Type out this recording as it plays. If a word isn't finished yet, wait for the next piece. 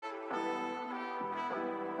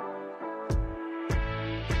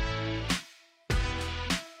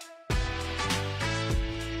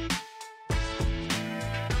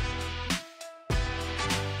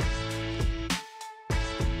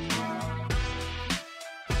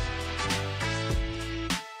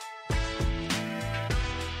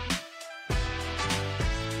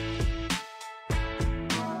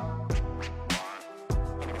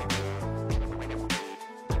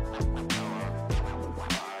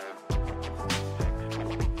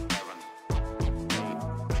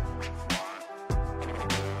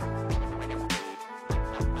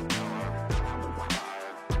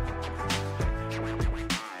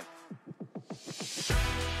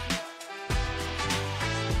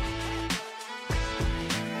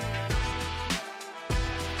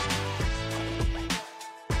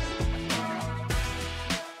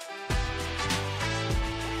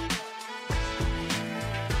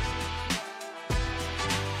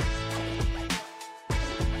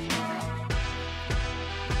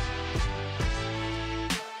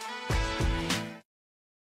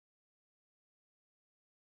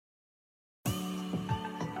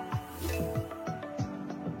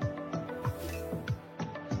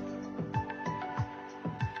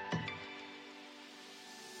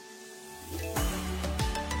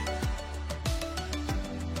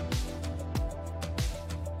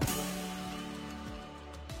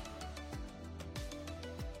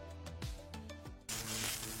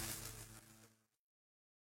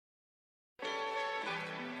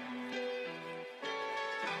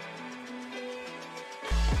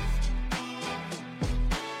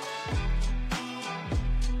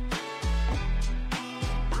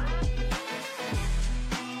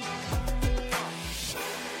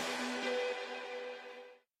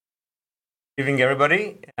Evening,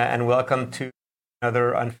 everybody, and welcome to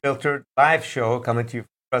another Unfiltered live show coming to you from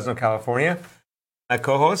Fresno, California. My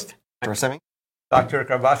co-host, Dr.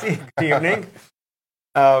 Karbasi. Good evening.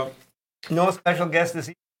 No special guest this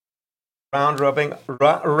evening. Round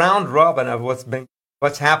robin of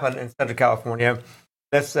what's happened in Central California.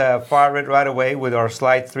 Let's fire it right away with our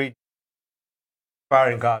slide 3,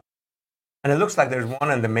 firing God. And it looks like there's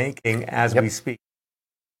one in the making as we speak.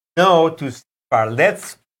 No to fire.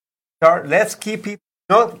 Let's start. Let's keep people.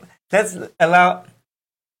 No, let's allow.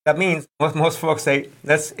 That means most folks say,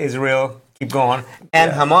 let's Israel keep going,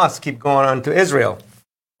 and Hamas keep going on to Israel.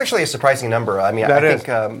 Actually, a surprising number. I mean, I think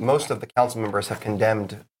most of the council members have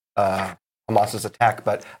condemned Hamas's attack,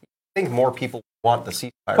 but I think more people want the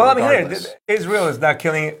ceasefire. Well, I mean, Israel is not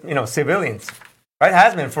killing, civilians, right? It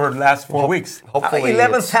has been for the last 4 weeks. Hopefully,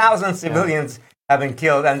 11,000 civilians have been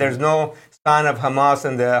killed, and there's no sign of Hamas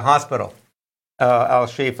in the hospital,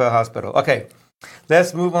 Al-Shifa hospital. Okay,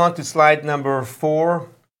 let's move on to slide number 4.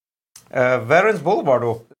 Veterans Boulevard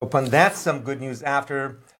open. That's some good news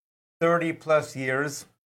after 30 plus years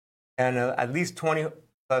and at least 20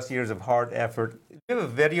 plus years of hard effort. Do you have a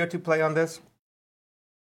video to play on this?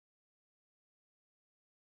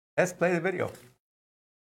 Let's play the video.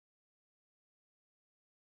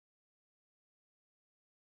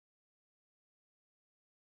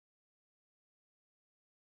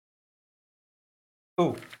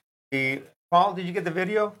 Ooh, Paul, did you get the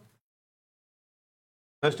video?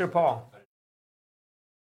 Mr. Paul.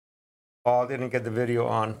 Paul didn't get the video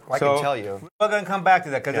on. I can tell you. We're going to come back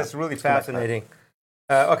to that because it's really fascinating.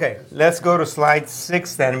 Okay, let's go to slide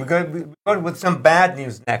 6 then. We're going with some bad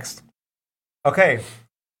news next. Okay,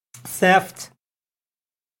 theft.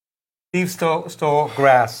 Thieves stole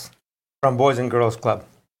grass from Boys and Girls Club. What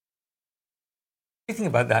do you think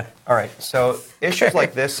about that? All right, so issues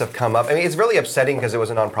like this have come up. I mean, it's really upsetting because it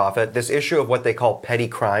was a nonprofit. This issue of what they call petty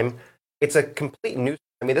crime, it's a complete nuisance.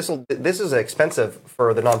 I mean, this is expensive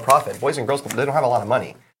for the nonprofit. Boys and Girls Club, they don't have a lot of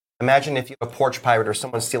money. Imagine if you have a porch pirate or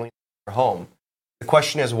someone stealing your home. The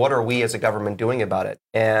question is, what are we as a government doing about it?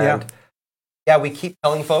 And we keep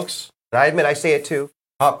telling folks, and I admit I say it too,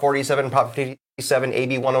 Prop 47, Prop 57,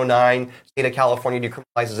 AB 109, state of California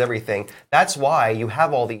decriminalizes everything. That's why you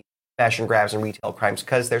have all these smash and grabs and retail crimes,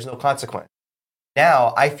 because there's no consequence.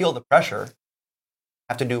 Now, I feel the pressure,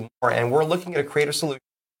 have to do more, and we're looking at a creative solution.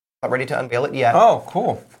 Not ready to unveil it yet. Oh,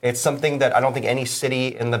 cool. It's something that I don't think any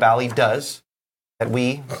city in the valley does, that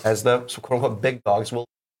we, as the quote-unquote big dogs, will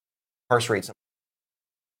incarcerate some.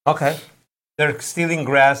 Okay. They're stealing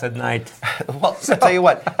grass at night. Well, I'll tell you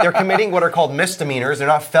what, they're committing what are called misdemeanors. They're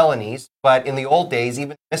not felonies, but in the old days,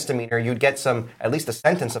 even misdemeanor, you'd get at least a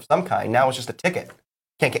sentence of some kind. Now it's just a ticket.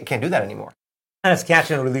 Can't do that anymore. And it's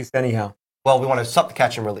catch and release anyhow. Well, we want to stop the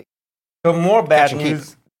catch and release. So more bad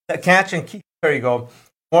news. Catch and keep. There you go.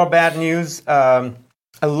 More bad news. A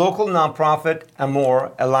local nonprofit,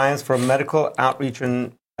 AMOR, Alliance for Medical Outreach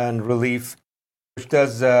and Relief, which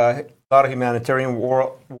does a lot of humanitarian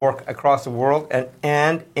work across the world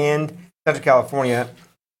and in Central California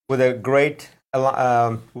with a great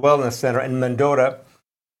wellness center in Mendota.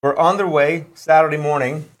 We're on their way Saturday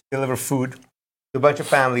morning to deliver food to a bunch of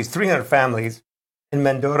families, 300 families in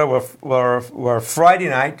Mendota, where Friday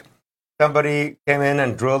night somebody came in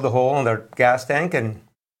and drilled a hole in their gas tank and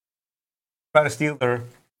try to steal their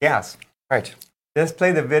gas. Right. Let's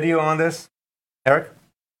play the video on this, Eric.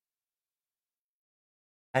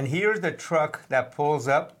 And here's the truck that pulls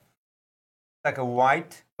up. Like a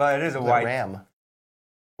white, but it is a white Ram.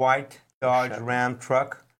 White Dodge Ram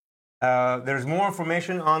truck. There's more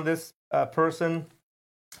information on this person.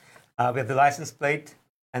 We have the license plate,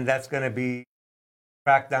 and that's going to be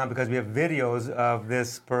tracked down because we have videos of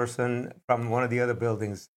this person from one of the other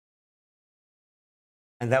buildings.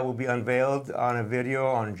 And that will be unveiled on a video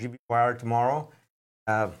on GB Wire tomorrow,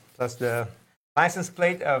 plus the license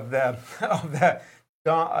plate of the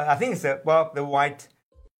I think it's the white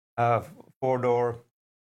 4-door.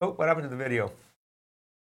 Oh, what happened to the video?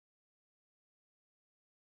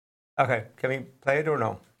 Okay, can we play it or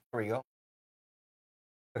no? There we go.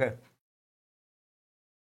 Okay.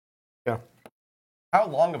 Yeah. How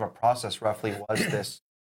long of a process roughly was this?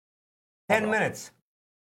 10 minutes.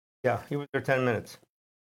 Yeah, he was there 10 minutes.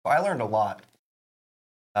 I learned a lot.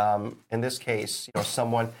 In this case,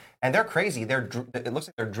 someone, and they're crazy. It looks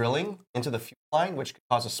like they're drilling into the fuel line, which could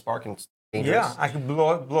cause a spark and dangerous. Yeah, I could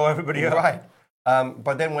blow everybody up. Right.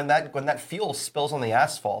 But then when that fuel spills on the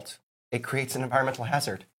asphalt, it creates an environmental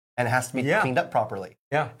hazard, and it has to be cleaned up properly.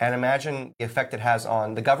 Yeah. And imagine the effect it has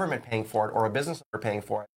on the government paying for it or a business owner paying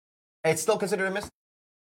for it. It's still considered a mistake.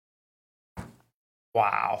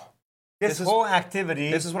 Wow. This whole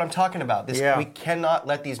activity. This is what I'm talking about. We cannot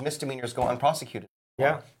let these misdemeanors go unprosecuted.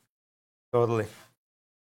 Yeah, totally.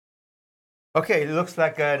 Okay, it looks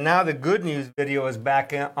like now the good news video is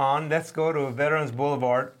back on. Let's go to Veterans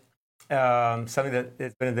Boulevard, something that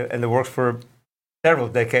has been in the works for several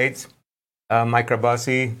decades. Mike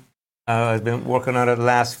Rabasi has been working on it the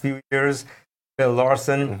last few years. Bill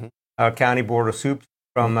Larson, County Board of Soups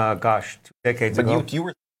from, 2 decades ago. But you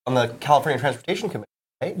were on the California Transportation Committee,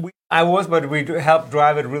 right? I was, but we helped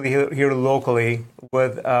drive it really here locally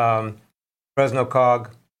with Fresno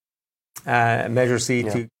COG, Measure C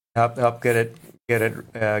to help get it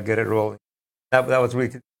rolling. That was really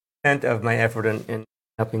the extent of my effort in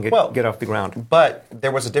helping get off the ground. But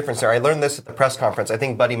there was a difference there. I learned this at the press conference. I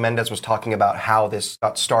think Buddy Mendez was talking about how this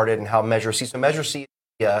got started and how Measure C. So Measure C,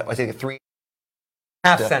 I think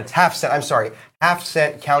half cent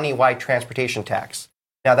countywide transportation tax.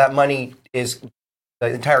 Now that money is the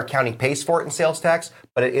entire county pays for it in sales tax,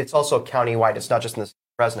 but it's also countywide. It's not just in the city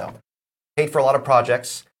of Fresno. Paid for a lot of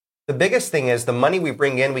projects. The biggest thing is the money we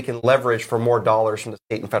bring in, we can leverage for more dollars from the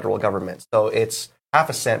state and federal government. So it's half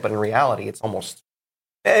a cent, but in reality, it's almost...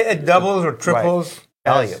 It doubles or triples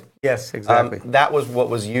value. Yes, exactly. That was what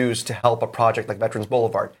was used to help a project like Veterans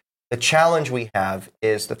Boulevard. The challenge we have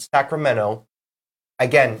is that Sacramento,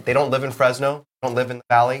 again, they don't live in Fresno, don't live in the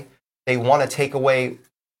valley. They want to take away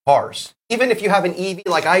cars. Even if you have an EV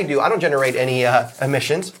like I do, I don't generate any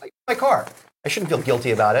emissions. I use my car. I shouldn't feel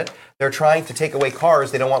guilty about it. They're trying to take away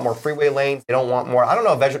cars. They don't want more freeway lanes. They don't want more. I don't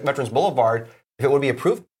know Veterans Boulevard, if it would be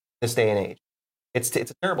approved in this day and age. It's a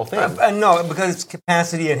terrible thing. No, because it's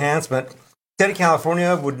capacity enhancement. The state of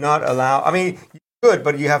California would not allow. I mean, you could,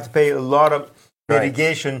 but you have to pay a lot of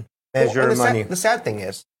mitigation measure money. The sad thing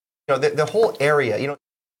is, the whole area.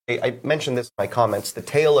 I mentioned this in my comments. The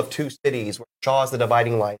tale of two cities, where Shaw is the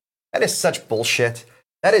dividing line. That is such bullshit.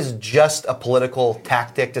 That is just a political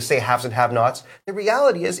tactic to say haves and have-nots. The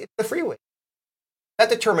reality is, it's the freeway. That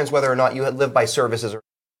determines whether or not you live by services or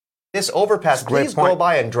this overpass. Please go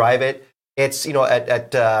by and drive it. It's if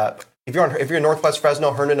you're in Northwest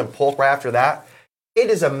Fresno, Herndon, and Polk right after that, it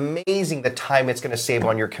is amazing the time it's going to save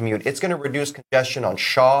on your commute. It's going to reduce congestion on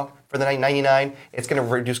Shaw for the 99. It's going to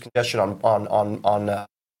reduce congestion on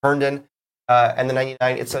Herndon and the 99.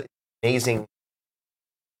 It's amazing.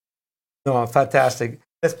 No, fantastic.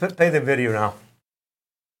 Let's play the video now.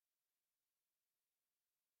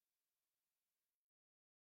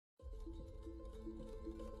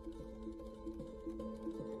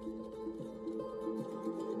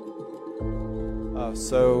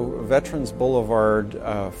 So Veterans Boulevard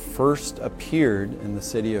first appeared in the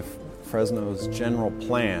city of Fresno's general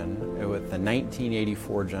plan with the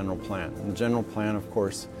 1984 general plan. And the general plan, of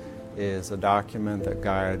course, is a document that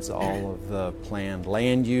guides all of the planned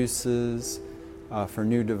land uses for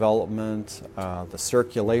new development, the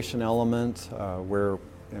circulation element, where,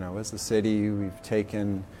 as a city, we've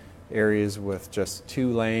taken areas with just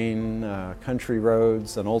 2-lane country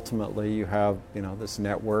roads, and ultimately you have this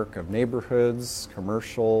network of neighborhoods,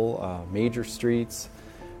 commercial, major streets,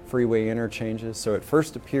 freeway interchanges. So it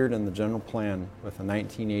first appeared in the general plan with a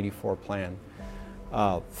 1984 plan.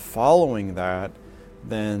 Following that,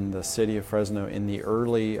 then the city of Fresno in the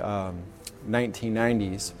early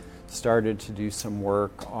 1990s started to do some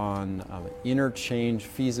work on interchange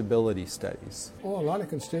feasibility studies. A lot of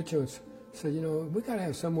constituents said, we got to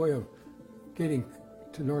have some way of getting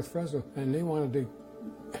to North Fresno, and they wanted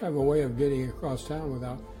to have a way of getting across town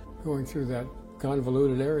without going through that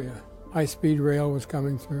convoluted area. High-speed rail was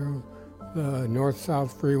coming through, the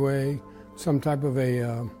north-south freeway, some type of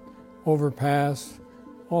a overpass.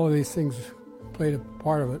 All of these things played a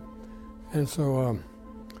part of it. And so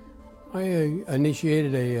I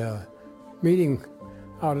initiated a meeting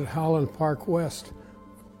out at Holland Park West.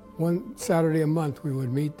 One Saturday a month we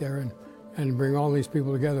would meet there and bring all these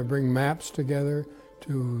people together, bring maps together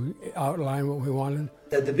to outline what we wanted.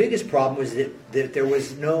 The biggest problem was that there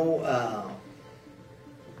was no,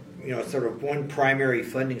 sort of one primary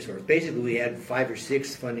funding source. Basically, we had 5 or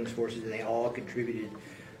 6 funding sources, and they all contributed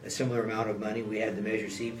a similar amount of money. We had the Measure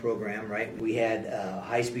C program, right? We had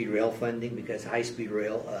high-speed rail funding because high-speed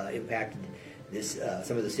rail impacted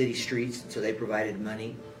some of the city streets, so they provided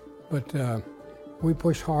money. But we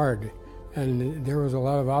pushed hard, and there was a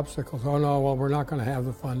lot of obstacles. Oh no, well, we're not going to have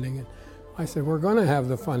the funding. And I said, we're going to have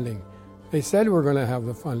the funding. They said we're going to have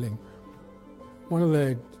the funding.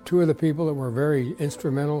 Two of the people that were very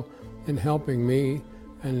instrumental in helping me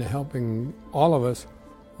and helping all of us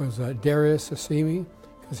was Darius Assimi,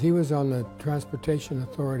 because he was on the Transportation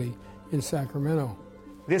Authority in Sacramento.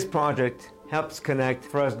 This project helps connect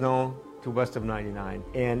Fresno to west of 99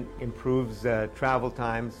 and improves travel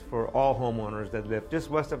times for all homeowners that live just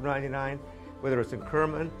west of 99, whether it's in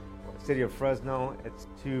Kerman, city of Fresno, it's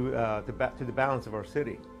to the balance of our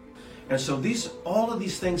city. And so all of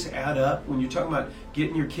these things add up. When you're talking about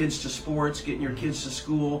getting your kids to sports, getting your kids to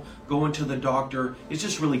school, going to the doctor, it's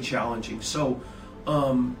just really challenging. So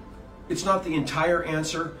it's not the entire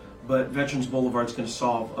answer, but Veterans Boulevard is going to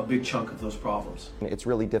solve a big chunk of those problems. It's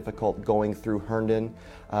really difficult going through Herndon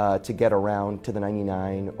to get around to the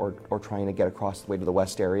 99 or trying to get across the way to the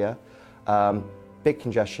west area. Big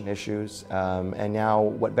congestion issues, and now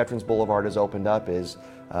what Veterans Boulevard has opened up is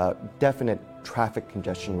definite traffic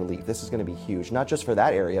congestion relief. This is going to be huge, not just for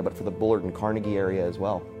that area, but for the Bullard and Carnegie area as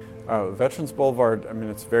well. Veterans Boulevard, I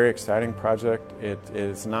mean, it's a very exciting project. It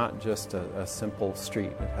is not just a simple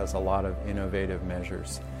street. It has a lot of innovative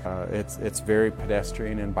measures. It's very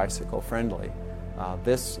pedestrian and bicycle friendly.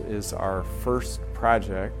 This is our first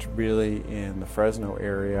project really in the Fresno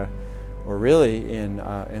area, or really in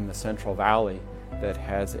the Central Valley, that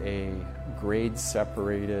has a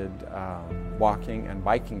grade-separated walking and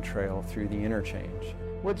biking trail through the interchange.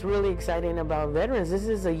 What's really exciting about Veterans, this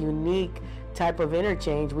is a unique type of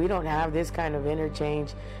interchange. We don't have this kind of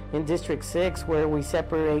interchange in District 6 where we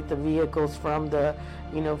separate the vehicles from the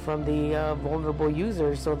vulnerable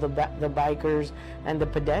users, so the bikers and the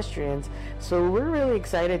pedestrians. So we're really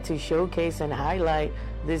excited to showcase and highlight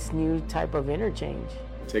this new type of interchange.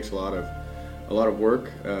 It takes a lot of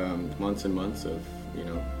work, months and months of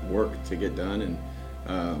work to get done, and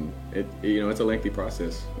it's a lengthy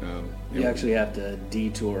process. You actually have to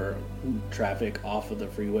detour traffic off of the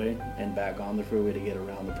freeway and back on the freeway to get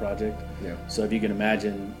around the project. Yeah. So if you can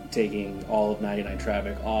imagine taking all of 99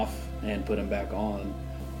 traffic off and put them back on,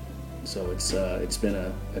 so it's been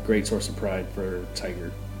a great source of pride for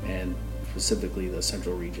Tiger and specifically the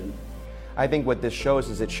central region. I think what this shows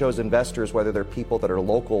is it shows investors, whether they're people that are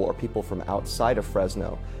local or people from outside of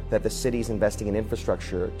Fresno, that the city's investing in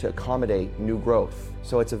infrastructure to accommodate new growth.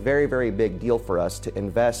 So it's a very, very big deal for us to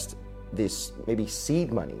invest this maybe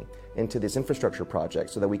seed money into this infrastructure project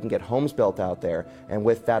so that we can get homes built out there, and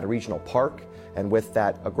with that a regional park, and with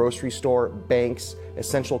that a grocery store, banks,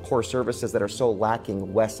 essential core services that are so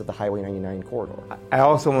lacking west of the Highway 99 corridor. I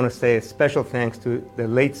also want to say a special thanks to the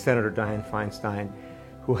late Senator Dianne Feinstein,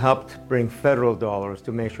 who helped bring federal dollars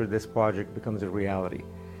to make sure this project becomes a reality.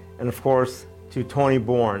 And of course, to Tony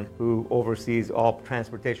Bourne, who oversees all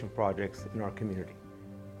transportation projects in our community.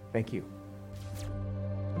 Thank you.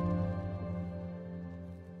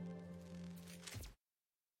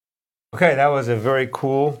 Okay, that was a very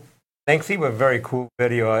cool, lengthy but very cool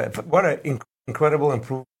video. What an incredible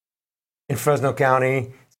improvement in Fresno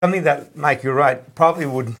County. Something that, Mike, you're right, probably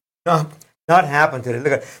would not happen today.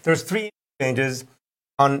 Look, there's 3 exchanges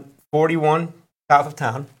on 41 south of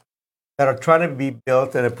town that are trying to be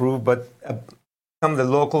built and approved, but some of the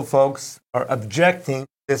local folks are objecting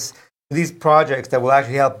to these projects that will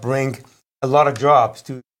actually help bring a lot of jobs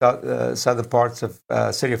to southern parts of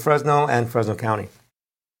city of Fresno and Fresno County.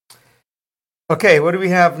 Okay, what do we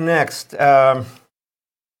have next?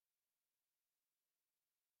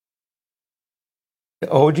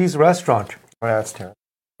 OG's Restaurant. Oh, that's terrible.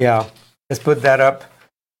 Yeah, let's put that up.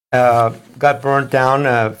 Got burnt down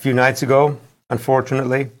a few nights ago,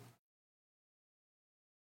 unfortunately.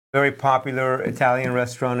 Very popular Italian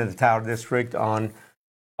restaurant in the Tower District on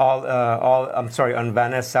on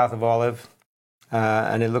Van Ness, south of Olive,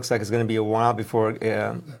 and it looks like it's going to be a while before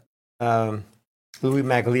Louis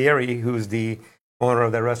Maglieri, who's the owner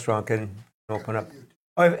of the restaurant, can open up.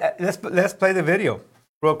 Oh, let's play the video,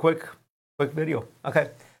 real quick video. Okay.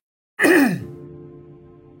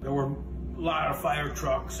 There were a lot of fire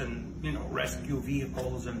trucks and rescue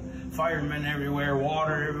vehicles and firemen everywhere,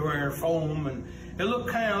 water everywhere, foam, and it looked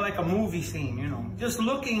kind of like a movie scene. Just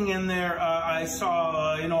looking in there, I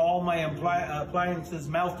saw all my appliances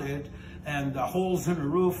melted and holes in the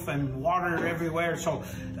roof and water everywhere. So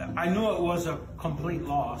I knew it was a complete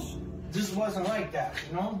loss. This wasn't like that,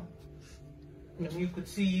 And you could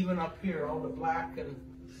see even up here all the black, and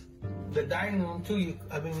the dining room too. You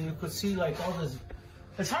could see like all this.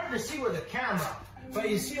 It's hard to see with the camera, but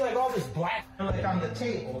you see like all this black like on the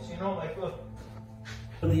tables, like look.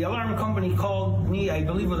 The alarm company called me, I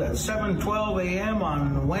believe it was at 7:12 a.m.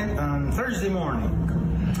 on Thursday morning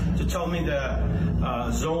to tell me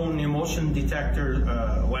the zone emotion detector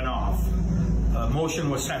went off. motion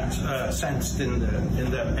was sensed in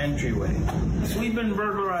the entryway. So we've been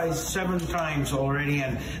burglarized 7 times already,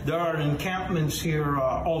 and there are encampments here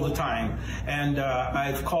all the time. And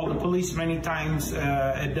I've called the police many times.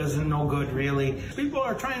 It doesn't no good, really. People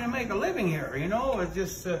are trying to make a living here, you know. It's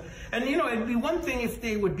just, and you know, it'd be one thing if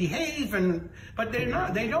they would behave, but they're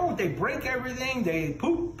not. They don't. They break everything. They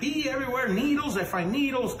poop, pee everywhere. Needles. They find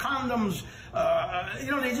needles, condoms.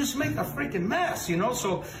 You know, they just make a freaking mess, you know.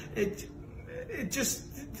 So it just,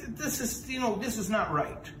 this is not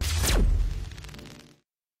right.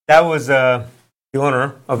 That was the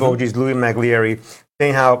owner of OG's, Louis Maglieri,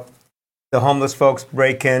 saying how the homeless folks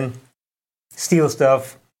break in, steal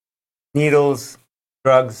stuff, needles,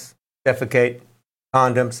 drugs, defecate,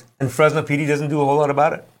 condoms, and Fresno PD doesn't do a whole lot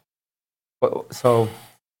about it. So,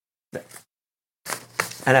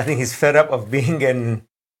 and I think he's fed up of being in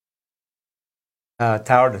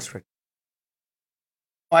Tower District.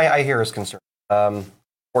 I hear his concern.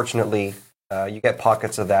 Fortunately, you get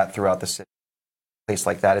pockets of that throughout the city. A place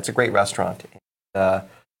like that, it's a great restaurant.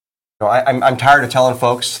 I'm tired of telling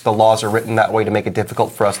folks the laws are written that way to make it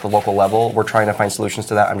difficult for us at the local level. We're trying to find solutions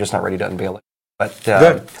to that. I'm just not ready to unveil it. But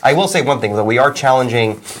I will say one thing, though. We are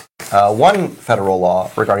challenging one federal law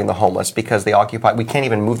regarding the homeless because they occupy, we can't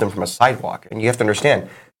even move them from a sidewalk. And you have to understand,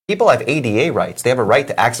 people have ADA rights. They have a right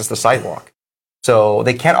to access the sidewalk. So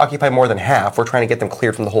they can't occupy more than half. We're trying to get them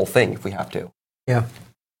cleared from the whole thing if we have to. Yeah.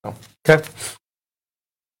 Okay.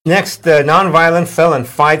 Next, nonviolent felon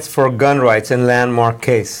fights for gun rights in landmark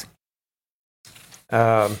case.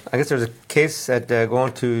 I guess there's a case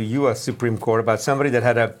going to U.S. Supreme Court about somebody that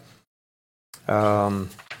had a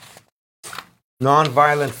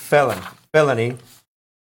nonviolent felony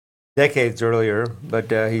decades earlier, but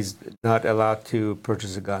he's not allowed to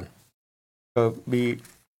purchase a gun. So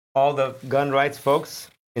all the gun rights folks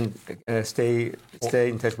stay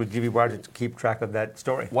in touch with GB Wire to keep track of that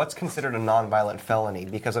story. What's considered a nonviolent felony?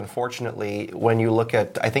 Because unfortunately, when you look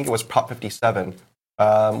at, I think it was Prop 57,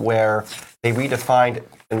 where they redefined.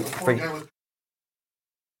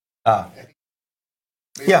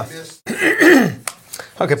 Yeah.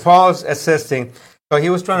 Okay, Paul's assisting. So he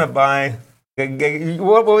was trying to buy.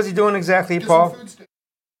 What was he doing exactly, Paul?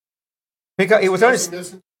 He was trying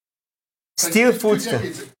to steal food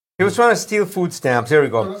stamps. He was trying to steal food stamps. Here we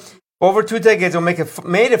go. Over 2 decades, he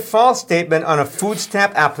made a false statement on a food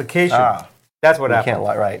stamp application. That's what happened. You can't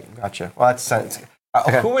lie, right? Gotcha. Well, that's sense.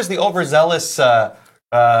 Who was the overzealous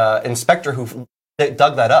inspector who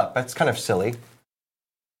dug that up? That's kind of silly.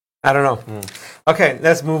 I don't know. Okay,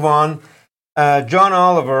 let's move on. John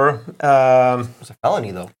Oliver. It's a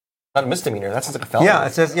felony, though. Not a misdemeanor. That sounds like a felony. Yeah,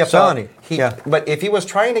 it says felony. But if he was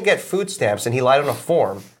trying to get food stamps and he lied on a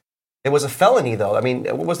form, it was a felony, though. I mean,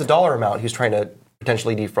 what was the dollar amount he was trying to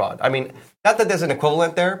potentially defraud? I mean, not that there's an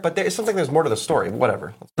equivalent there, but it sounds like there's more to the story.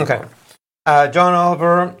 Whatever. Okay. John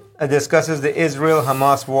Oliver discusses the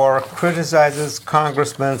Israel-Hamas war, criticizes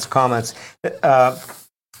congressman's comments.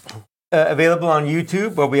 Available on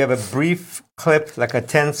YouTube, but we have a brief clip, like a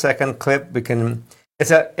 10-second clip. It's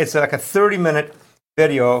like a 30-minute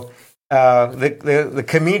video. The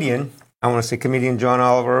comedian, I want to say comedian John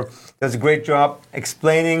Oliver, does a great job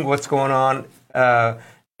explaining what's going on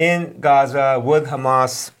in Gaza with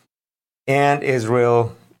Hamas and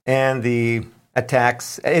Israel and the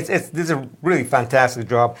attacks. This is a really fantastic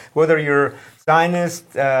job. Whether you're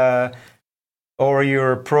Zionist or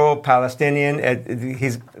you're pro-Palestinian,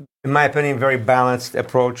 he's, in my opinion, very balanced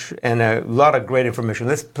approach and a lot of great information.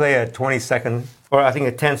 Let's play a 20-second, or I think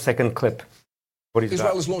a 10-second clip.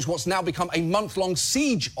 Israel has launched what's now become a month-long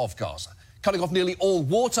siege of Gaza, cutting off nearly all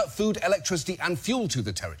water, food, electricity and fuel to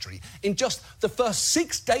the territory. In just the first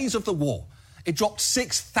 6 days of the war, it dropped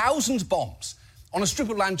 6,000 bombs on a strip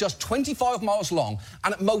of land just 25 miles long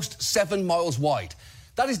and at most 7 miles wide.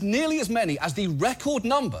 That is nearly as many as the record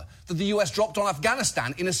number that the US dropped on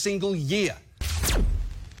Afghanistan in a single year.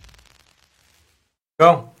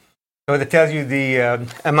 So that tells you the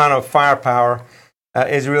amount of firepower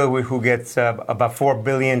Israel, who gets about $4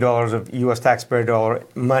 billion of U.S. taxpayer dollar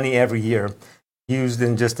money every year, used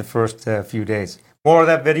in just the first few days. More of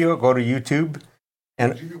that video, go to YouTube.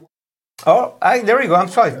 And there you go. I'm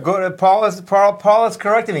sorry. Go to Paul is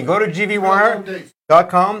correcting me. Go to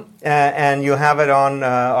gvwire.com and you'll have it on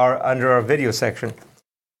under our video section.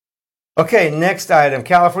 Okay, next item.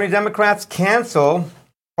 California Democrats cancel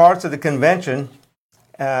parts of the convention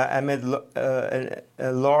amid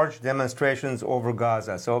large demonstrations over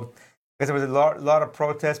Gaza. So I guess there was a lot of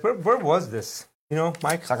protests. Where was this? You know,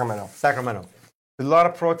 Mike? Sacramento. A lot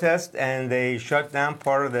of protests, and they shut down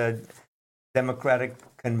part of the Democratic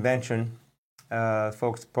convention.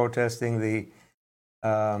 Folks protesting the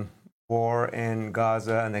war in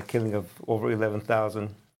Gaza and the killing of over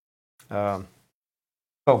 11,000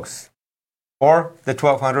 folks, or the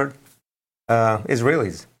 1,200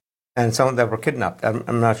 Israelis, and some that were kidnapped.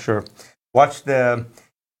 I'm not sure. Watch or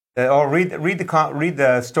read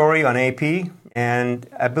the story on AP, and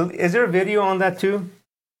I believe, is there a video on that too?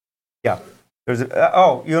 Yeah. There's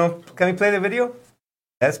can we play the video?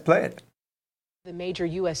 Let's play it. The major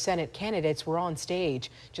U.S. Senate candidates were on stage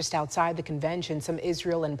just outside the convention. Some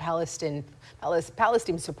Israel and Palestine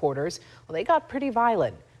supporters, well, they got pretty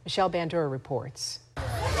violent. Michelle Bandura reports.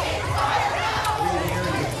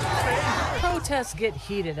 Protests get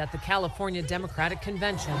heated at the California Democratic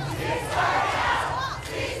Convention.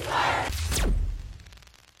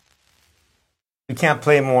 We can't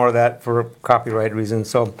play more of that for copyright reasons.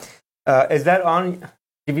 So is that on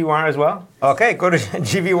GVWire as well? Okay, go to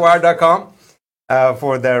gvwire.com.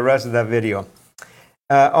 For the rest of that video.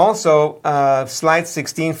 Also, slide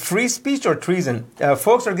 16, free speech or treason.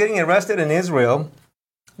 Folks are getting arrested in Israel.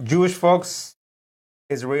 Jewish folks,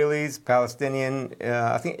 Israelis, Palestinian,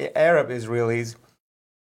 I think Arab Israelis,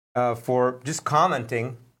 for just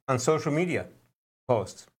commenting on social media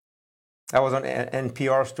posts. I was on an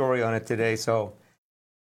NPR story on it today. So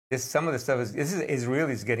some of the stuff this is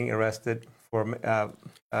Israelis getting arrested for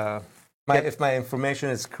if my information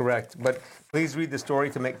is correct, but please read the story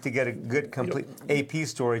to get a good, complete AP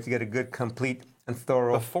story to get a good, complete, and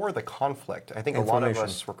thorough. Before the conflict, I think a lot of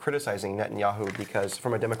us were criticizing Netanyahu because,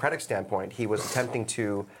 from a democratic standpoint, he was attempting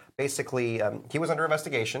to basically he was under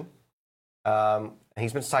investigation.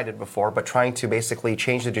 He's been cited before, but trying to basically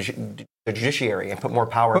change the judiciary and put more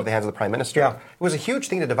power into the hands of the prime minister. Yeah. It was a huge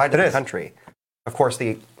thing to divide the country. Of course,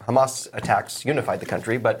 the Hamas attacks unified the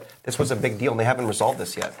country, but this was a big deal, and they haven't resolved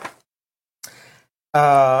this yet.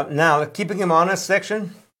 Now, the keeping him honest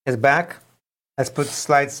section is back. Let's put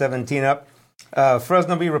slide 17 up.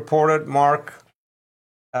 Fresno reported, Mark,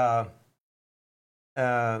 report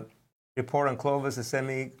on Clovis,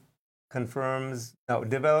 Assemi confirms, no,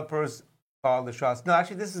 developers call the shots. No,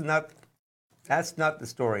 actually, that's not the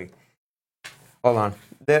story. Hold on.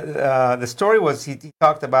 The story was, he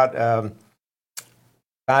talked about,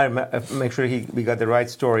 make sure we got the right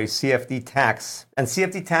story, CFD tax. And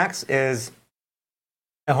CFD tax is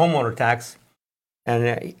a homeowner tax,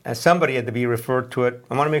 and somebody had to be referred to it.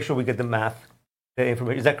 I want to make sure we get the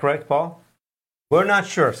information. Is that correct, Paul? We're not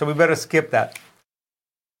sure, so we better skip that.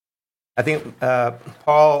 I think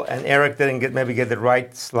Paul and Eric didn't get the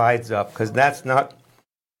right slides up, because that's not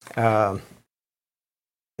the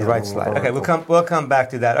right slide. Okay, we'll come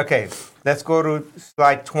back to that. Okay, let's go to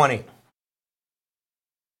slide 20.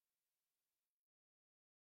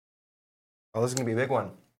 Oh, this is going to be a big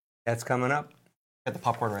one. That's coming up. Get the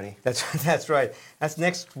popcorn ready. That's right. That's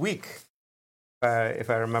next week, if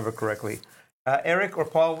I remember correctly. Eric or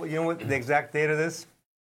Paul, you know what the exact date of this?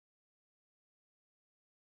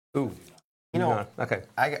 Ooh. Okay.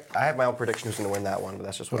 I have my own prediction who's going to win that one, but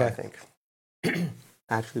that's just what I think.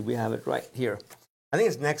 Actually, we have it right here. I think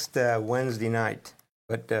it's next Wednesday night,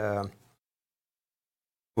 but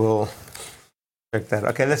we'll check that.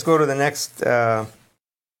 Okay, let's go to the next air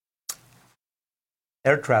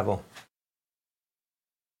travel.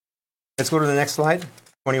 Let's go to the next slide,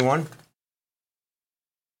 21.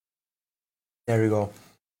 There we go.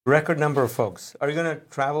 Record number of folks. Are you going to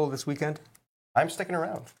travel this weekend? I'm sticking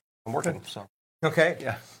around. I'm working, so. Okay.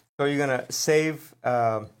 Yeah. So you're going to save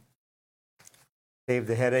the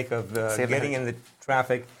headache of getting in the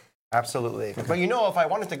traffic. Absolutely. Okay. But if I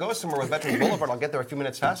wanted to go somewhere with Veterans Boulevard, I'll get there a few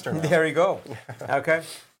minutes faster now. There you go. Okay.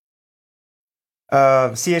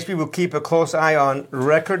 CHP will keep a close eye on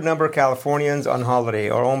record number of Californians on holiday.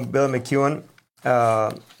 Our own Bill McEwen,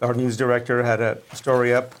 our news director, had a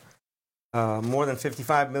story up. More than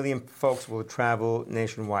 55 million folks will travel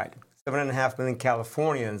nationwide. 7.5 million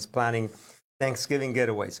Californians planning Thanksgiving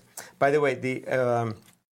getaways. By the way, the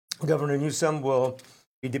Governor Newsom will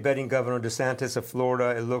be debating Governor DeSantis of Florida.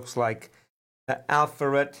 It looks like in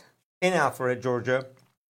Alpharetta, Georgia,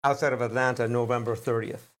 outside of Atlanta, November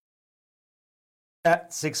 30th.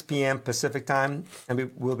 At 6 p.m. Pacific time, and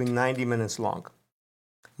it will be 90 minutes long.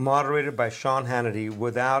 Moderated by Sean Hannity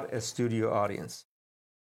without a studio audience.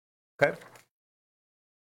 Okay?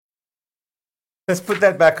 Let's put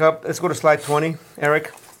that back up. Let's go to slide 20,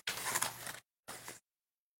 Eric.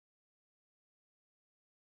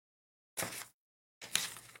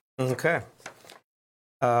 Okay.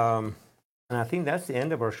 And I think that's the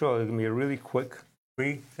end of our show. It's going to be a really quick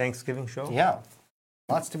pre-Thanksgiving show. Yeah.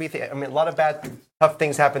 Lots to be. A lot of tough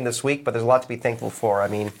things happened this week, but there's a lot to be thankful for. I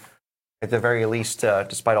mean, at the very least,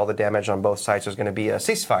 despite all the damage on both sides, there's going to be a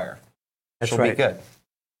ceasefire. That's Which will be good.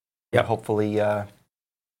 Yeah. Hopefully,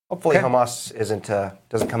 Hopefully Hamas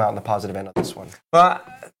doesn't come out in the positive end of this one. Well,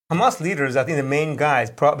 Hamas leaders, I think the main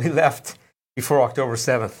guys probably left before October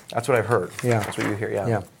 7th. That's what I've heard. Yeah. That's what you hear,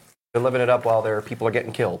 yeah. They're living it up while their people are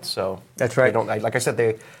getting killed. So that's right. They don't, like I said,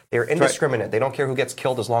 they're indiscriminate. Right. They don't care who gets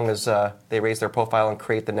killed as long as they raise their profile and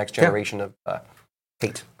create the next generation of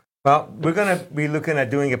hate. Well, we're going to be looking at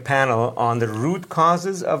doing a panel on the root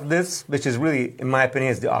causes of this, which is really, in my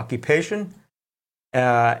opinion, is the occupation.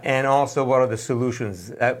 And also, what are the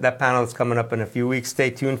solutions? That panel is coming up in a few weeks. Stay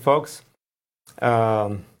tuned, folks. We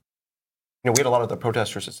had a lot of the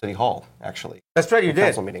protesters at City Hall, actually. That's right, you did.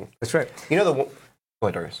 Council meeting. That's right. Go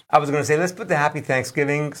ahead, Darius. I was going to say, let's put the Happy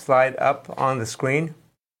Thanksgiving slide up on the screen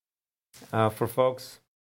for folks.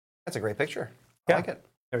 That's a great picture. I like it.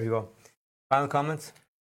 There you go. Final comments?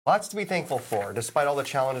 Lots to be thankful for, despite all the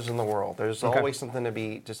challenges in the world. There's always something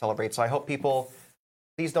to celebrate. So I hope people...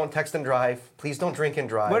 Please don't text and drive. Please don't drink and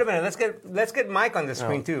drive. Wait a minute. Let's get Mike on the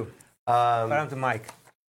screen too. Put on to Mike.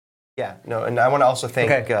 Yeah. No. And I want to also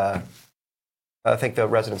thank the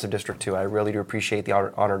residents of District 2. I really do appreciate the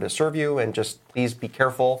honor to serve you. And just please be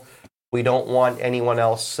careful. We don't want anyone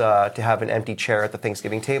else to have an empty chair at the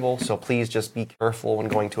Thanksgiving table. So please just be careful when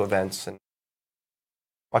going to events and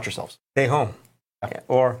watch yourselves. Stay home. Yeah.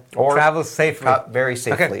 Or travel safely. Very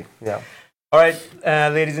safely. Okay. Yeah. All right,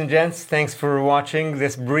 ladies and gents, thanks for watching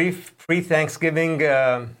this brief pre-Thanksgiving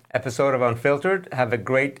episode of Unfiltered. Have a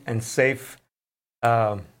great and safe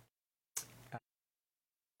and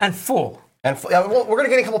full. We're going to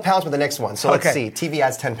gain a couple pounds with the next one. So let's see. TV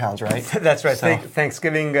adds 10 pounds, right? That's right. So.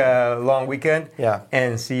 Thanksgiving long weekend. Yeah.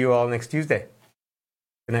 And see you all next Tuesday.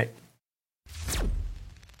 Good night.